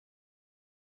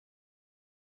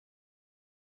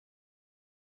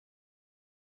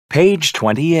Page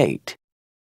 28.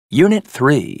 Unit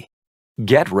 3.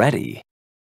 Get ready.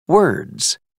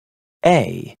 Words.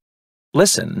 A.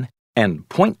 Listen and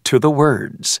point to the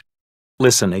words.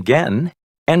 Listen again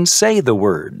and say the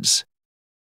words.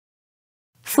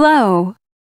 Flow.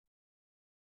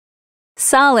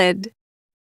 Solid.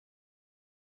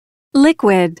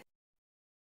 Liquid.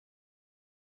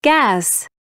 Gas.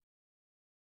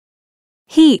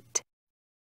 Heat.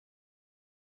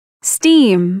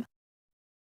 Steam.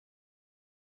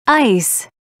 Ice.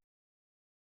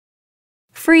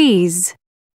 Freeze.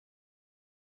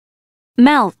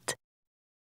 Melt.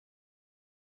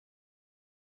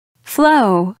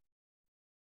 Flow.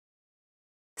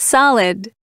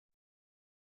 Solid.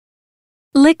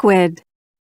 Liquid.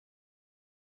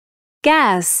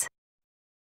 Gas.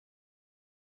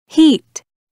 Heat.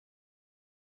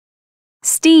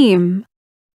 Steam.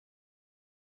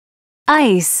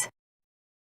 Ice.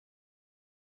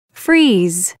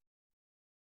 Freeze.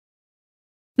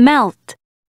 Melt.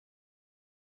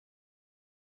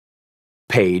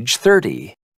 Page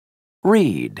 30.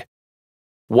 Read.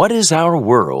 What is our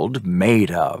world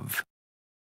made of?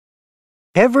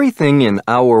 Everything in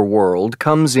our world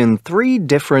comes in 3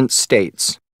 different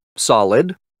states: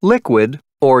 solid, liquid,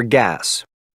 or gas.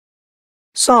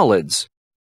 Solids.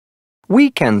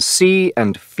 We can see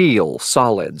and feel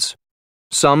solids.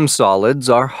 Some solids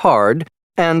are hard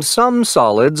and some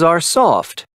solids are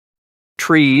soft.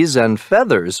 Trees and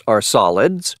feathers are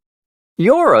solids.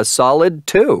 You're a solid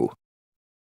too.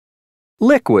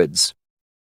 Liquids.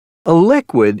 A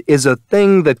liquid is a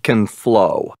thing that can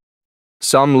flow.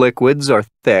 Some liquids are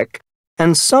thick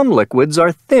and some liquids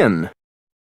are thin.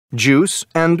 Juice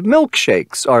and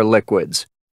milkshakes are liquids.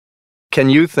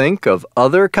 Can you think of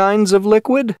other kinds of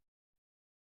liquid?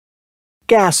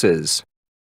 Gases.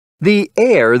 The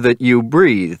air that you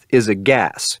breathe is a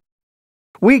gas.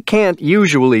 We can't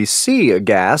usually see a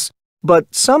gas, but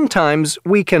sometimes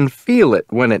we can feel it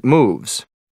when it moves.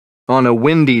 On a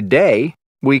windy day,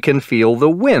 we can feel the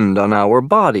wind on our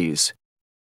bodies.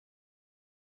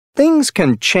 Things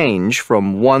can change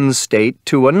from one state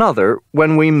to another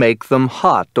when we make them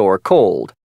hot or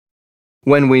cold.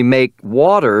 When we make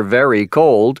water very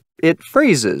cold, it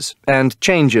freezes and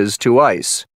changes to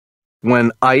ice.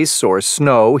 When ice or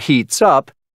snow heats up,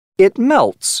 it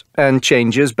melts and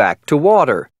changes back to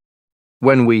water.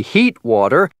 When we heat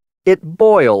water, it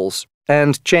boils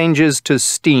and changes to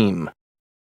steam.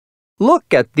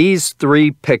 Look at these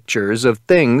 3 pictures of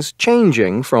things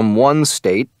changing from one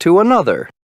state to another.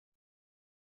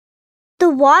 The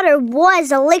water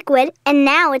was a liquid and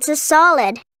now it's a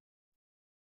solid.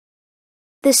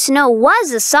 The snow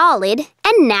was a solid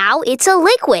and now it's a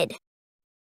liquid.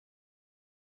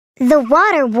 The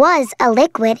water was a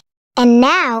liquid and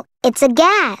now it's a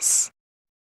gas.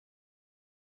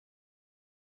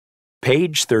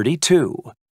 Page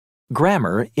 32.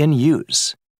 Grammar in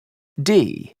use.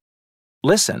 D.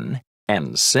 Listen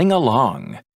and sing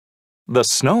along. The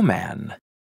snowman.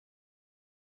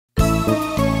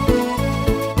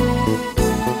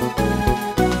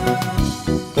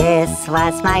 This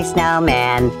was my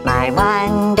snowman, my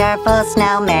wonderful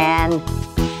snowman.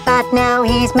 But now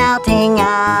he's melting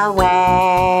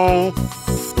away.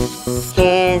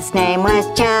 His name was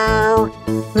Joe,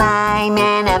 my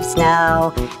man of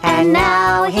snow, and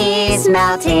now he's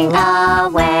melting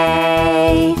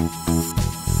away.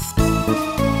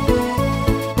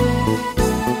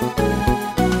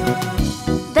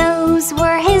 Those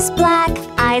were his black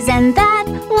eyes and that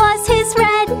was his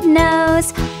red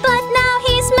nose, but now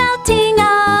he's melting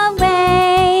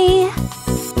away.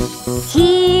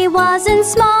 He wasn't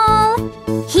small,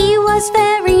 he was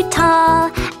very tall,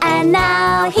 and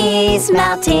now he's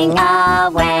melting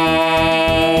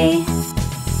away.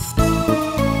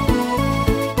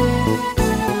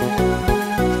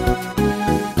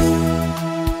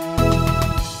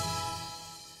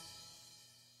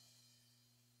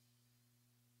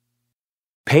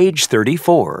 Page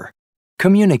 34.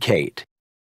 Communicate.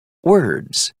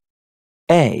 Words.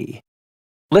 A.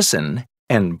 Listen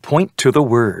and point to the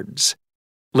words.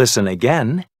 Listen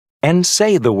again and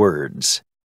say the words.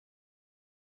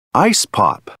 Ice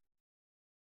pop,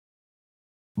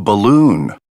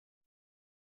 balloon,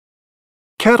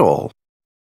 kettle,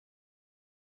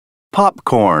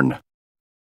 popcorn,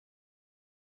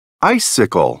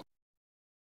 icicle,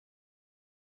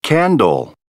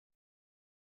 candle,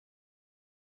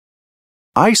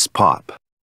 ice pop,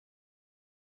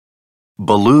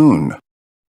 balloon,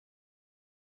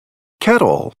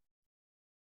 kettle,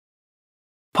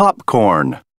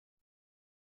 popcorn,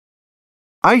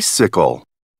 icicle,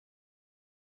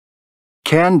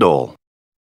 candle.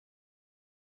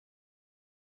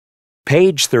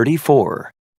 Page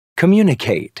 34.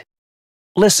 Communicate.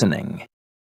 Listening.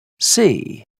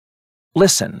 C.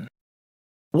 Listen.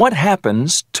 What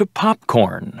happens to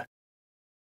popcorn?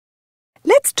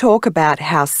 Let's talk about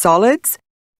how solids,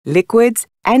 liquids,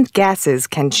 and gases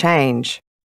can change.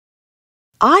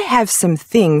 I have some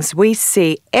things we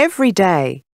see every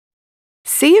day.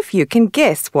 See if you can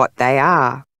guess what they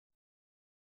are.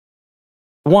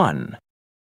 1.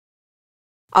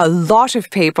 A lot of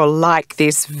people like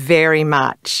this very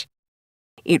much.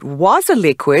 It was a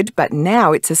liquid, but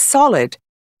now it's a solid.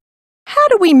 How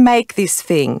do we make this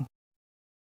thing?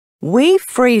 We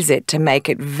freeze it to make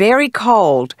it very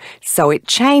cold, so it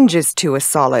changes to a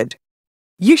solid.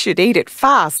 You should eat it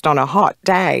fast on a hot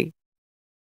day.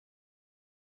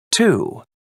 2.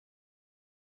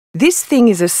 This thing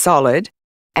is a solid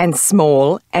and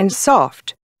small and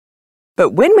soft. But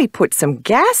when we put some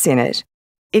gas in it,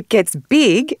 it gets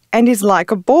big and is like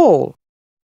a ball.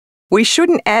 We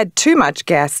shouldn't add too much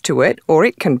gas to it or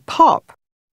it can pop.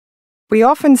 We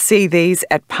often see these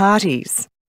at parties.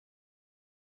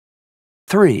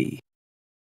 3.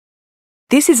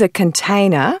 This is a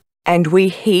container and we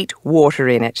heat water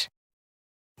in it.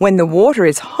 When the water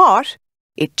is hot,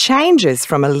 it changes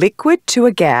from a liquid to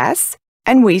a gas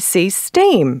and we see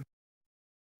steam.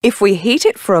 If we heat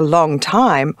it for a long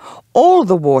time, all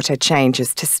the water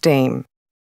changes to steam.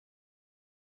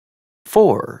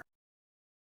 4.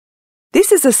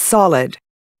 This is a solid,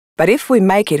 but if we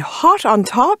make it hot on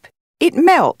top, it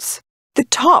melts. The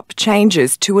top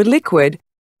changes to a liquid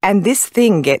and this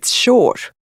thing gets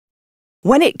short.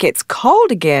 When it gets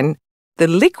cold again, the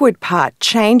liquid part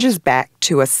changes back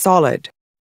to a solid.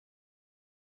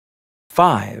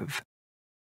 5.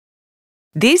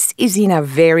 This is in a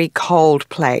very cold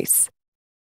place.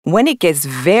 When it gets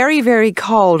very, very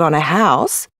cold on a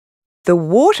house, the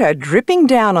water dripping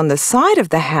down on the side of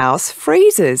the house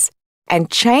freezes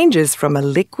and changes from a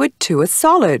liquid to a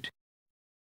solid.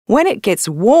 When it gets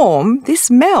warm, this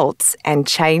melts and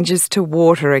changes to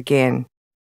water again.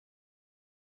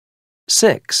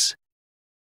 6.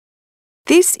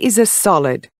 This is a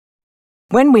solid.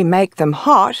 When we make them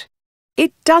hot,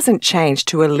 it doesn't change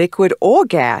to a liquid or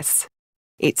gas.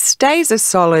 It stays a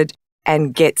solid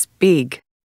and gets big.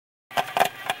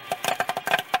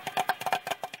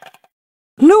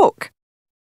 Look!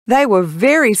 They were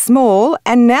very small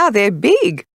and now they're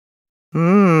big.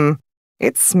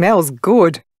 It smells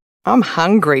good. I'm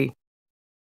hungry.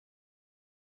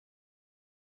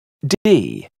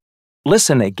 D.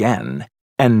 Listen again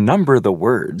and number the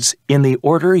words in the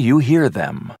order you hear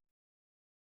them.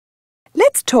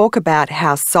 Let's talk about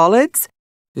how solids,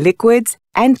 liquids,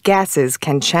 and gases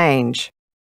can change.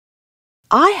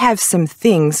 I have some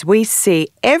things we see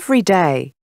every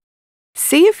day.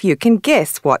 See if you can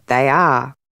guess what they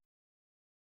are.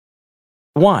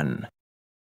 1.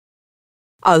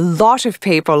 A lot of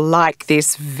people like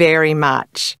this very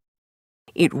much.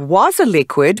 It was a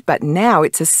liquid, but now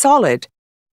it's a solid.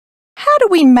 How do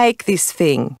we make this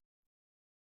thing?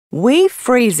 We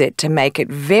freeze it to make it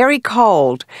very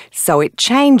cold, so it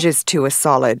changes to a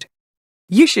solid.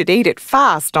 You should eat it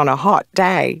fast on a hot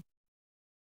day.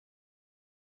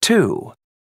 2.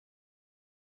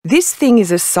 This thing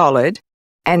is a solid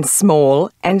and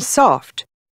small and soft.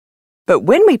 But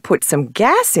when we put some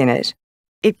gas in it,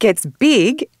 it gets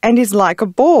big and is like a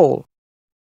ball.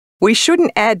 We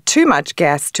shouldn't add too much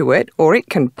gas to it or it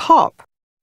can pop.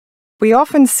 We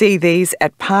often see these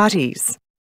at parties.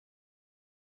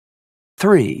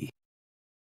 3.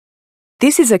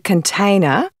 This is a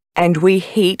container and we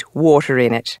heat water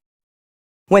in it.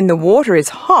 When the water is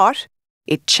hot,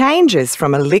 it changes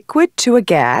from a liquid to a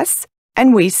gas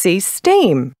and we see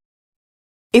steam.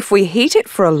 If we heat it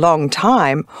for a long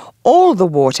time, all the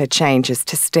water changes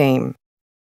to steam.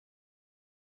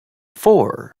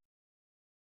 4.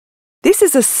 This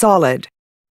is a solid,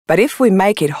 but if we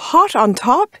make it hot on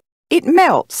top, it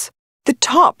melts. The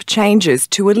top changes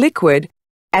to a liquid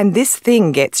and this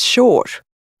thing gets short.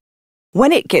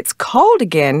 When it gets cold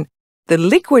again, the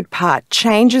liquid part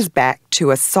changes back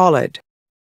to a solid.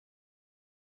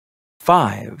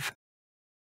 5.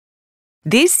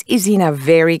 This is in a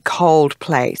very cold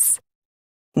place.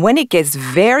 When it gets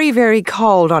very, very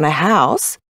cold on a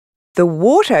house, the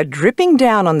water dripping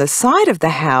down on the side of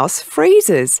the house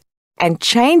freezes and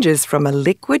changes from a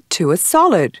liquid to a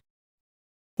solid.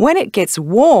 When it gets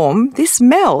warm, this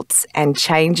melts and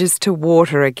changes to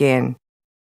water again.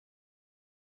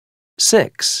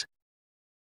 6.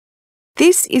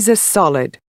 This is a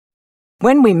solid.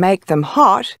 When we make them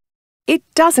hot, it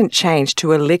doesn't change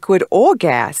to a liquid or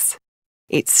gas.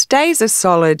 It stays a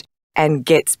solid and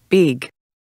gets big.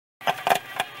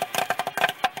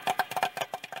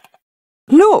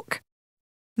 Look!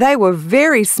 They were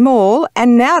very small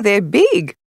and now they're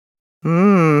big.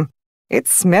 It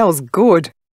smells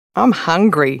good. I'm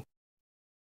hungry.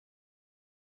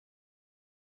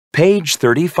 Page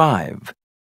 35.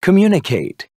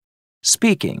 Communicate.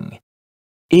 Speaking.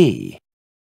 E.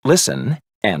 Listen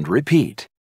and repeat.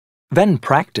 Then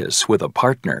practice with a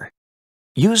partner.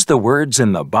 Use the words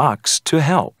in the box to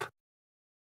help.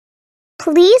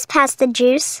 Please pass the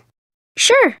juice.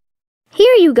 Sure.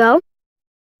 Here you go.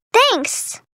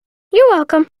 Thanks. You're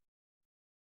welcome.